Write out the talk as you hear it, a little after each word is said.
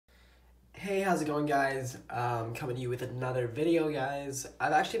Hey, how's it going, guys? Coming to you with another video, guys.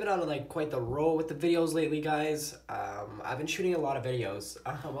 I've actually been on like quite the roll with the videos lately, guys. I've been shooting a lot of videos,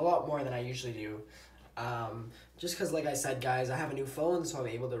 a lot more than I usually do. Just because, like I said, guys, I have a new phone, so I'm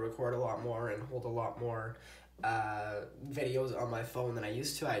able to record a lot more and hold a lot more videos on my phone than I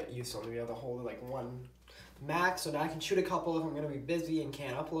used to. I used to only be able to hold like one max, so now I can shoot a couple if I'm gonna be busy and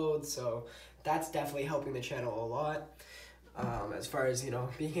can't upload. So that's definitely helping the channel a lot. As far as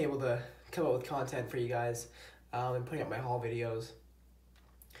being able to come up with content for you guys and putting up my haul videos.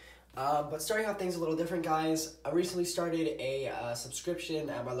 But starting out things a little different, guys. I recently started a subscription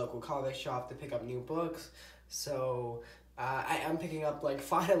at my local comic shop to pick up new books. So I am picking up, like,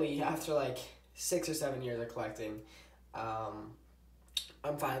 finally, after like 6 or 7 years of collecting,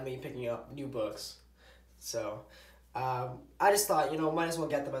 I'm finally picking up new books. So I just thought, might as well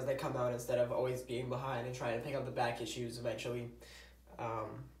get them as they come out instead of always being behind and trying to pick up the back issues eventually.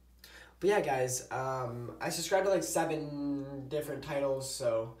 But yeah, guys, I subscribed to like 7 different titles,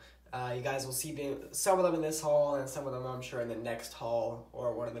 so you guys will see some of them in this haul and some of them I'm sure in the next haul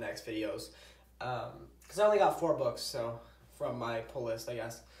or one of the next videos. Because I only got 4 books, so from my pull list, I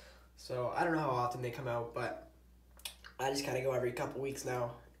guess. So I don't know how often they come out, but I just kind of go every couple weeks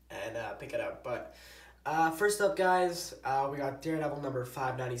now and pick it up. But first up, guys, we got Daredevil number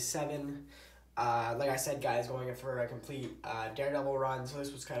 597. Like I said, guys, going for a complete Daredevil run, so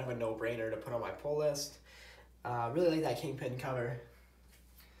this was kind of a no-brainer to put on my pull list. Really like that Kingpin cover.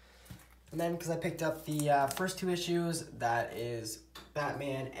 And then, because I picked up the first 2 issues, that is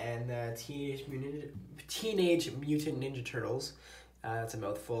Batman and the Teenage Mutant Ninja Turtles. That's a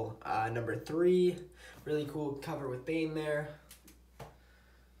mouthful. Number 3, really cool cover with Bane there.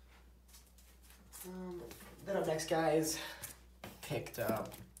 Then up next, guys, picked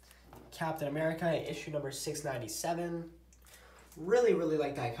up Captain America, issue number 697. Really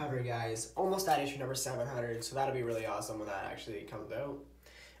like that cover, guys. Almost at issue number 700, so that'll be really awesome when that actually comes out.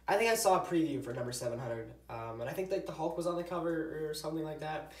 I think I saw a preview for number 700, and I think like the Hulk was on the cover or something like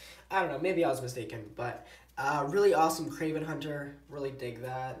that. I don't know, maybe I was mistaken, but really awesome Kraven Hunter. Really dig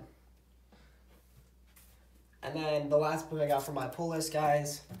that. And then the last book I got from my pull list,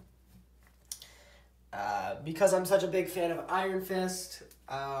 guys, because I'm such a big fan of Iron Fist,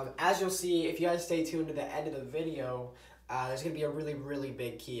 as you'll see, if you guys stay tuned to the end of the video, there's going to be a really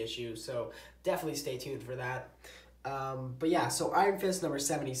big key issue, so definitely stay tuned for that. But yeah, so Iron Fist number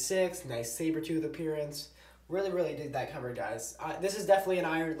 76, nice Sabretooth appearance. Really dig that cover, guys. This is definitely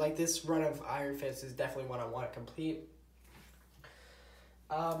this run of Iron Fist is definitely one I want to complete.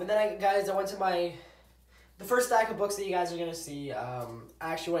 And then, guys, I went to the first stack of books that you guys are going to see. I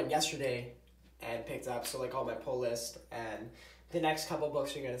actually went yesterday and picked up, so like all my pull list and the next couple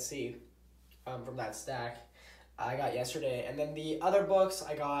books you're going to see from that stack I got yesterday. And then the other books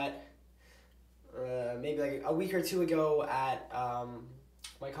I got maybe like a week or 2 ago at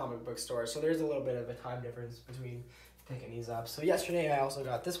my comic book store. So there's a little bit of a time difference between picking these up. So yesterday I also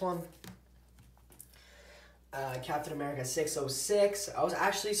got this one. Captain America 606. I was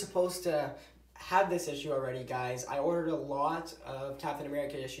actually supposed to have this issue already, guys. I ordered a lot of Captain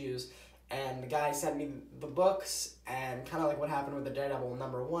America issues, and the guy sent me the books, and kind of like what happened with the Daredevil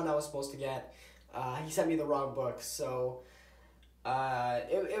number 1 I was supposed to get, he sent me the wrong book. So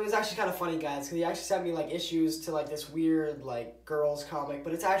it was actually kind of funny, guys, because he actually sent me like issues to like this weird like girls comic,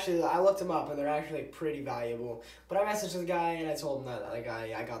 but it's actually, I looked them up and they're actually pretty valuable. But I messaged the guy and I told him that like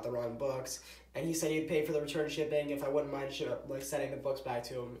I got the wrong books, and he said he'd pay for the return shipping if I wouldn't mind like sending the books back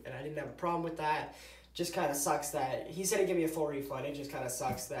to him, and I didn't have a problem with that. Just kind of sucks that he said he'd give me a full refund. It just kind of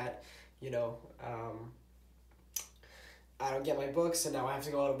sucks that I don't get my books, and now I have to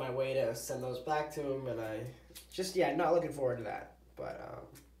go out of my way to send those back to him, and not looking forward to that. But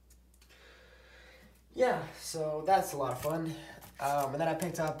yeah, so that's a lot of fun. And then I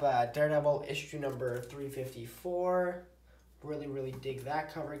picked up Daredevil issue number 354. Really dig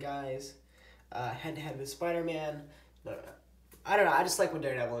that cover, guys. Head-to-head with Spider-Man. No, I don't know, I just like when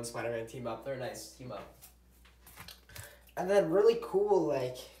Daredevil and Spider-Man team up. They're a nice team up. And then really cool,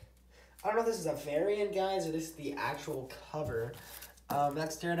 like, I don't know if this is a variant, guys, or this is the actual cover.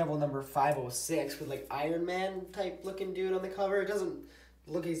 That's Daredevil number 506 with like Iron Man type looking dude on the cover. It doesn't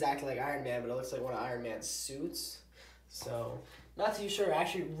look exactly like Iron Man, but it looks like one of Iron Man's suits. So, not too sure. I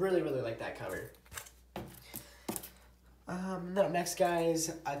actually really like that cover. Then up next,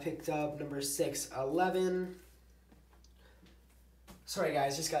 guys, I picked up number 611. Sorry,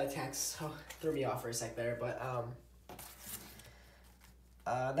 guys, just got a text, so threw me off for a sec there, but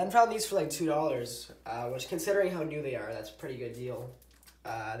then found these for like $2, which, considering how new they are, that's a pretty good deal.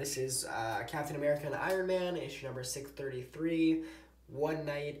 This is Captain America and Iron Man, issue number 633. One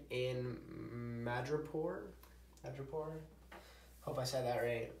Night in Madripoor. Hope I said that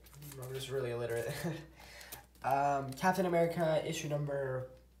right. I'm just really illiterate. Captain America issue number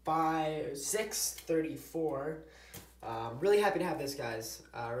 634. Really happy to have this, guys.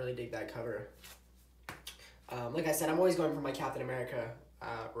 I really dig that cover. Like I said, I'm always going for my Captain America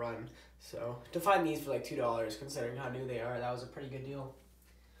run. So to find these for like $2, considering how new they are, that was a pretty good deal.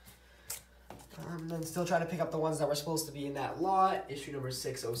 Then still trying to pick up the ones that were supposed to be in that lot. Issue number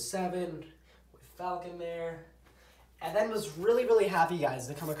 607 with Falcon there. And then was really, really happy, guys,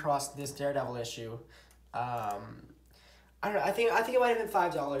 to come across this Daredevil issue. I don't know, I think it might have been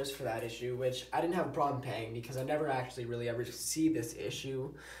 $5 for that issue, which I didn't have a problem paying because I never actually really ever see this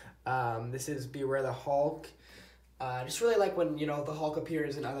issue. This is Beware the Hulk. I just really like when, the Hulk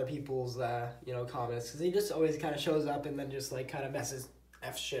appears in other people's, comics, because he just always kind of shows up and then just, kind of messes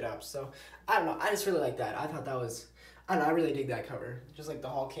shit up. So, I don't know, I just really like that. I thought that was, I don't know, I really dig that cover. Just like the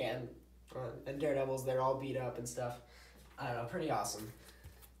Hulk and Daredevil's, they're all beat up and stuff. I don't know, pretty awesome.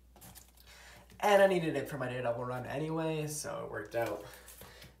 And I needed it for my Daredevil run anyway, so it worked out.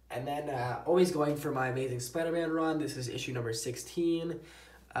 And then, always going for my Amazing Spider-Man run. This is issue number 16.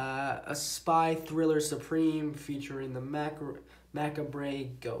 A spy thriller supreme featuring the macabre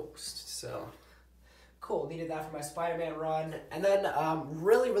ghost. So, cool. Needed that for my Spider-Man run. And then,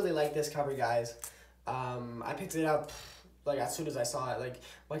 really, really like this cover, guys. I picked it up, as soon as I saw it.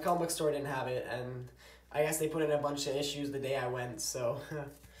 My comic book store didn't have it, and I guess they put in a bunch of issues the day I went, so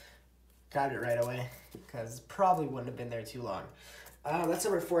grabbed it right away, because probably wouldn't have been there too long. That's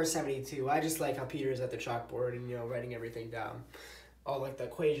number 472. I just like how Peter's at the chalkboard and, writing everything down. All, the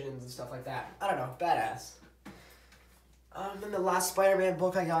equations and stuff like that. I don't know, badass. Then the last Spider-Man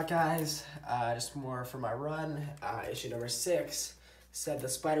book I got, guys, just more for my run, issue number 6, Said the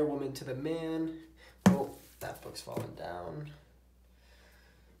Spider-Woman to the Man. Oh, that book's falling down.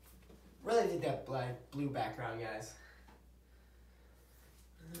 Really did that blue background, guys.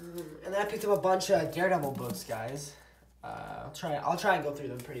 And then I picked up a bunch of Daredevil books, guys. I'll try and go through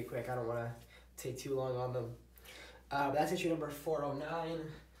them pretty quick. I don't want to take too long on them. That's issue number 409.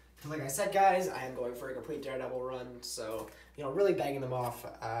 Like I said, guys, I am going for a complete Daredevil run, so, really banging them off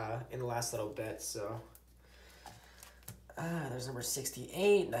in the last little bit, so. There's number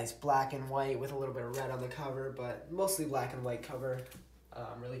 68, nice black and white with a little bit of red on the cover, but mostly black and white cover.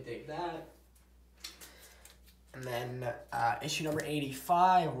 Really dig that. And then issue number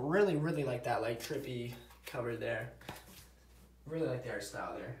 85, really, really like that, trippy cover there. Really like the art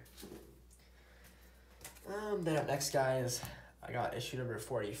style there. Then up next, guys, I got issue number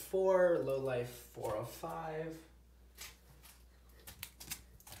 44, Low Life 405.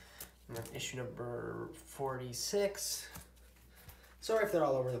 And then issue number 46. Sorry if they're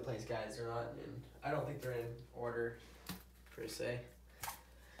all over the place, guys. They're not I don't think they're in order, per se.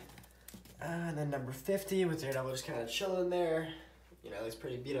 And then number 50 with Daredevil just kind of chilling there. He's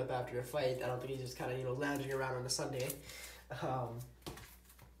pretty beat up after a fight. I don't think he's just kind of, lounging around on a Sunday.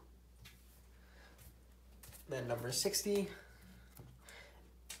 Then number 60.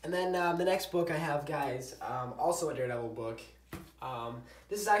 And then the next book I have, guys, also a Daredevil book.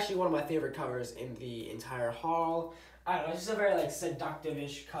 This is actually one of my favorite covers in the entire haul. I don't know, it's just a very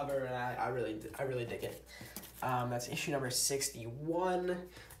seductive-ish cover, and I really dig it. That's issue number 61,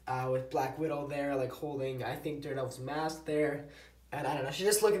 with Black Widow there, holding, I think, Daredevil's mask there. And I don't know, she's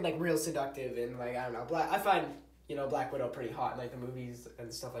just looking real seductive, and I don't know, I find Black Widow pretty hot in the movies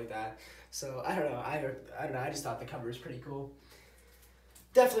and stuff like that. So I don't know, I just thought the cover was pretty cool.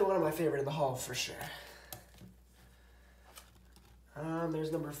 Definitely one of my favorite in the haul for sure.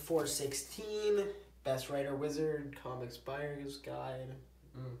 There's number 416, Best Writer Wizard, Comics Buyer's Guide.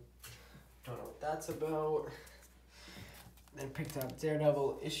 Don't know what that's about. Then picked up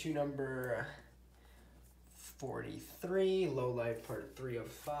Daredevil issue number 43, Low Life Part 3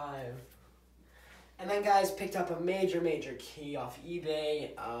 of 5. And then, guys, picked up a major key off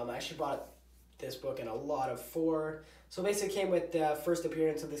eBay. I actually bought this book in a lot of 4. So basically it came with the first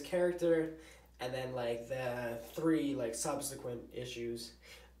appearance of this character, and then the 3 subsequent issues.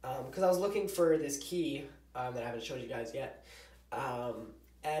 Because I was looking for this key that I haven't showed you guys yet.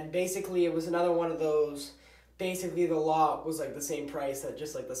 And basically it was another one of those, basically the lot was the same price that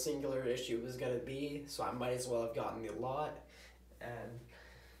just the singular issue was going to be. So I might as well have gotten the lot. And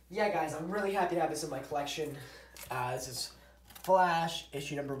yeah, guys, I'm really happy to have this in my collection. This is Flash,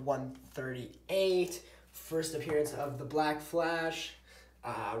 issue number 138. First appearance of the Black Flash.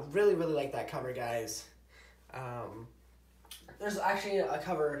 Really like that cover, guys. There's actually a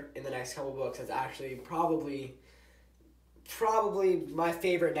cover in the next couple books that's actually probably my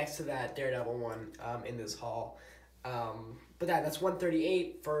favorite next to that Daredevil one in this haul. But that's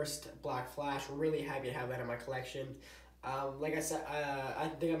 138, first Black Flash. We're really happy to have that in my collection. Like I said, I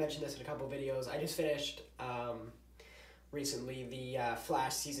think I mentioned this in a couple videos. I just finished recently the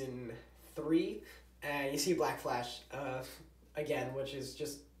Flash Season 3, and you see Black Flash again, which is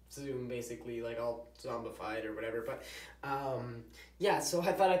just Zoom basically, like all zombified or whatever. But yeah, so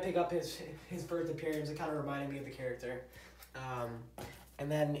I thought I'd pick up his first appearance. It kind of reminded me of the character.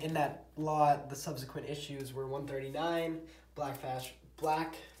 And then in that lot, the subsequent issues were 139, Black Flash,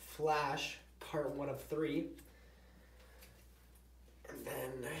 Part 1 of 3. And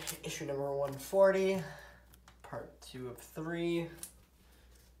then issue number 140, Part 2 of 3.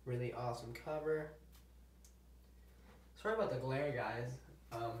 Really awesome cover. Sorry about the glare, guys.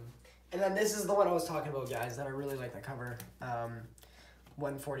 And then this is the one I was talking about, guys, that I really like the cover.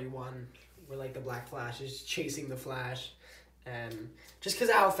 141, where like the Black Flash is chasing the Flash. And just because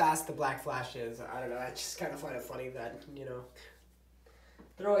of how fast the Black Flash is, I don't know, I just kind of find it funny that, you know,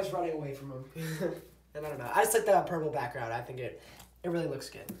 they're always running away from him. And I don't know, I just like the purple background. I think it really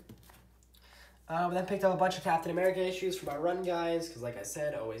looks good. Then picked up a bunch of Captain America issues for my run, guys, because like I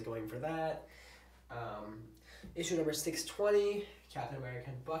said, always going for that. Issue number 620, Captain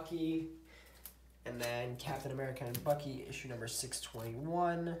America and Bucky. And then Captain America and Bucky, issue number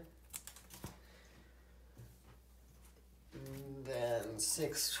 621. And then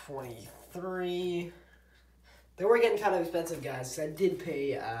 623. They were getting kind of expensive, guys, so I did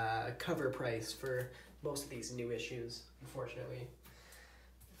pay cover price for most of these new issues, unfortunately.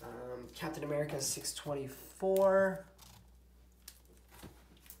 Captain America 624.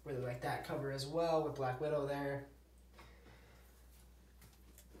 Really like that cover as well, with Black Widow there.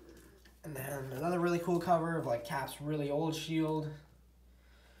 And then another really cool cover of like Cap's really old shield.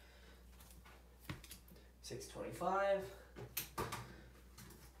 625.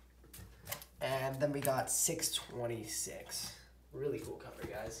 And then we got 626. Really cool cover,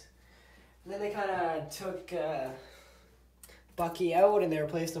 guys. And then they kind of took Bucky out and they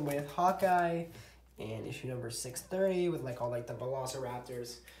replaced him with Hawkeye in issue number 630 with like all like the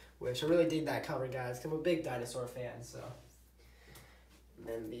Velociraptors, which I really dig that cover, guys, because I'm a big dinosaur fan. So, and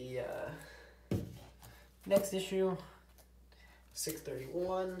then the next issue,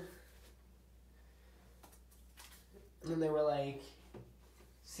 631. And then they were like,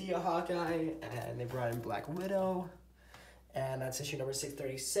 see ya, Hawkeye, and they brought in Black Widow, and that's issue number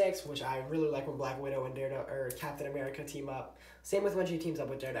 636, which I really like when Black Widow and Captain America team up. Same with when she teams up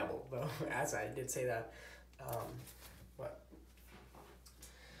with Daredevil, though, as I did say that.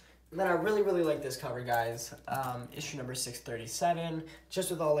 And then I really, really like this cover, guys. Issue number 637, just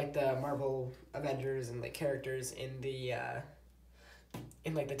with all like the Marvel Avengers and like characters in the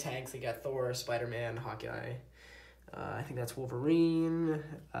like the tanks. They got Thor, Spider-Man, Hawkeye. I think that's Wolverine,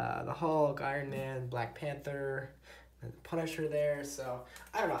 the Hulk, Iron Man, Black Panther, and Punisher there. So,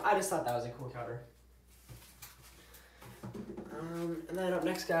 I don't know. I just thought that was a cool cover. And then up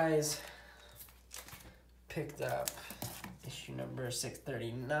next, guys, picked up issue number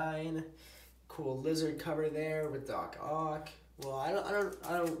 639. Cool lizard cover there with Doc Ock. Well, I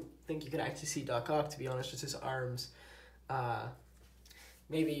don't think you can actually see Doc Ock, to be honest. Just his arms.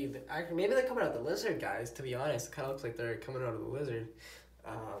 Maybe they're coming out of the lizard, guys, to be honest. It kind of looks like they're coming out of the lizard.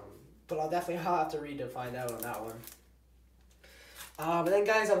 But I'll definitely have to read to find out on that one. But then,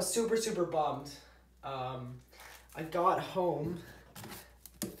 guys, I was super, super bummed. I got home,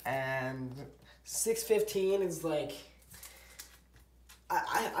 and 6:15 is like...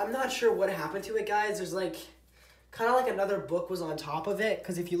 I'm not sure what happened to it, guys. There's like... kind of like another book was on top of it.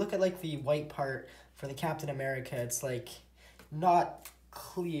 Because if you look at like the white part for the Captain America, it's like not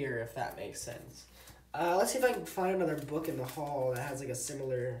clear, if that makes sense. Let's see if I can find another book in the haul that has like a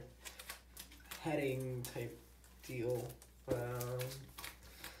similar heading type deal.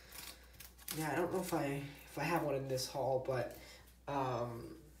 Yeah, I don't know if I have one in this haul, but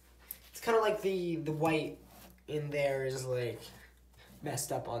it's kind of like the white in there is like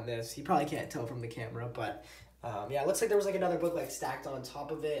messed up on this. You probably can't tell from the camera, but yeah, it looks like there was like another book like stacked on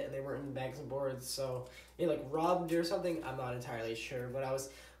top of it, and they weren't in bags and boards, so it like rubbed or something. I'm not entirely sure, but I was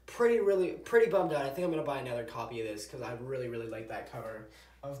pretty bummed out. I think I'm gonna buy another copy of this because I really, really like that cover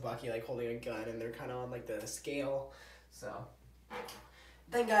of Bucky like holding a gun, and they're kind of on like the scale. So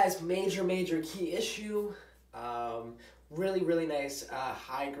then, guys, major key issue. Really, really nice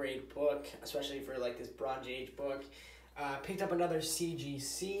high grade book, especially for like this Bronze Age book. Picked up another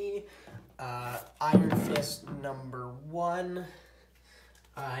CGC, Iron Fist #1.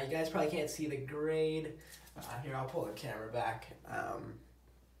 You guys probably can't see the grade. Here, I'll pull the camera back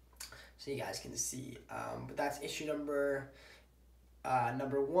so you guys can see. But that's issue number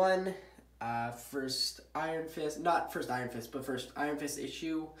 1. first Iron Fist, not first Iron Fist, but first Iron Fist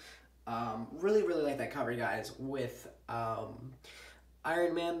issue. Really, really like that cover, guys, with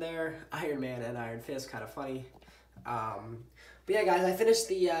Iron Man there. Iron Man and Iron Fist, kind of funny. But yeah, guys, I finished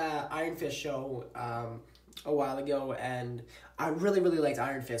the Iron Fist show a while ago, and I really, really liked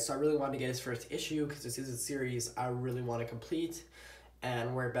Iron Fist, so I really wanted to get his first issue, because this is a series I really want to complete,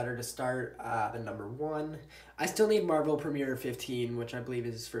 and where better to start than number 1. I still need Marvel Premiere 15, which I believe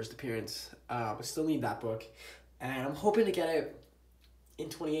is his first appearance. I still need that book, and I'm hoping to get it in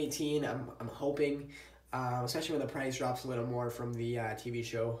 2018. I'm hoping, especially when the price drops a little more from the TV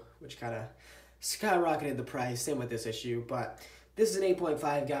show, which kind of skyrocketed the price. Same with this issue, but this is an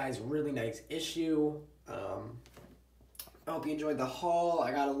 8.5, guys. Really nice issue. I hope you enjoyed the haul.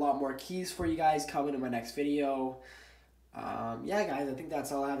 I got a lot more keys for you guys coming in my next video. Yeah, guys, I think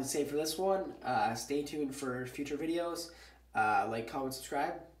that's all I have to say for this one. Stay tuned for future videos. Like, comment,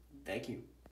 subscribe. Thank you.